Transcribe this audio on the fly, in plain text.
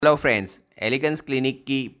Hello friends, elegance clinic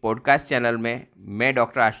की podcast channel में मैं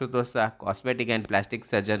doctor Ashutosh Shah, cosmetic and plastic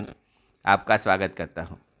surgeon, आपका स्वागत करता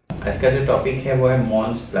हूं। आज का जो टॉपिक है वो है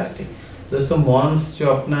मॉन्स प्लास्टिक। दोस्तों, मॉन्स जो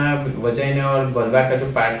अपना वजाइना और वल्वा का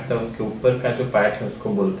जो पार्ट होता है उसके ऊपर का जो पार्ट है उसको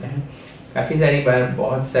बोलते हैं। काफी सारी बार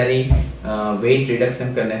बहुत सारी वेट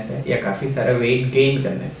रिडक्शन करने से या काफी सारा वेट गेन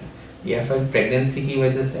करने से या फिर प्रेगनेंसी की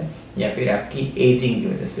वजह से या फिर आपकी एजिंग की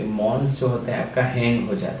वजह से मॉन्स जो होता है आपका हैंग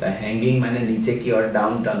हो जाता है। हैंगिंग माने नीचे की और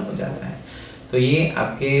डाउन टर्न हो जाता है। तो ये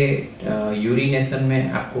आपके यूरिनेशन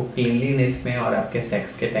में, आपको क्लीनलीनेस में और आपके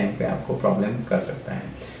सेक्स के टाइम पे आपको प्रॉब्लम कर सकता है।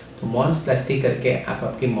 तो मॉन्स प्लास्टी करके आप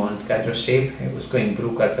आपकी मॉन्स का जो शेप है उसको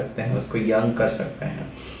इम्प्रूव कर सकते हैं, उसको यंग कर सकते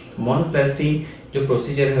हैं। मॉन्स प्लास्टी जो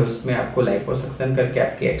प्रोसीजर है उसमें आपको लाइपोसक्शन करके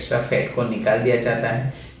आपके एक्स्ट्रा फैट को निकाल दिया जाता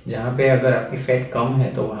है। जहाँ पे अगर आपकी फैट कम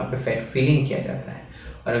है तो वहाँ पे फैट फिलिंग किया जाता है,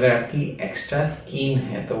 और अगर आपकी एक्स्ट्रा स्किन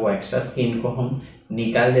है तो वो एक्स्ट्रा स्किन को हम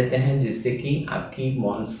निकाल देते हैं, जिससे कि आपकी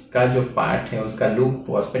मॉन्स का जो पार्ट है उसका लुक,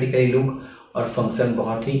 कॉस्मेटिकली लुक और फंक्शन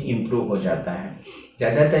बहुत ही इम्प्रूव हो जाता है।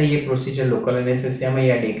 ज़्यादातर ये प्रोसीजर लोकल एनेस्थीसिया में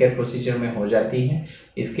या डे केयर प्रोसीजर में हो जाती है।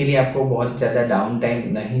 इसके लिए आपको बहुत ज़्यादा डाउन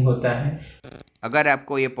टाइम नहीं होता है। अगर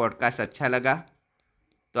आपको ये पॉडकास्ट अच्छा लगा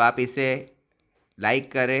तो आप इसे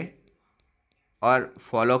लाइक करें और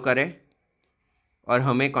फॉलो करें, और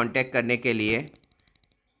हमें कांटेक्ट करने के लिए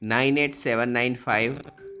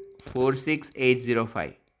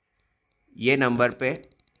 9879546805 ये नंबर पे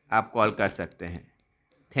आप कॉल कर सकते हैं।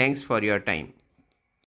 Thanks for your time.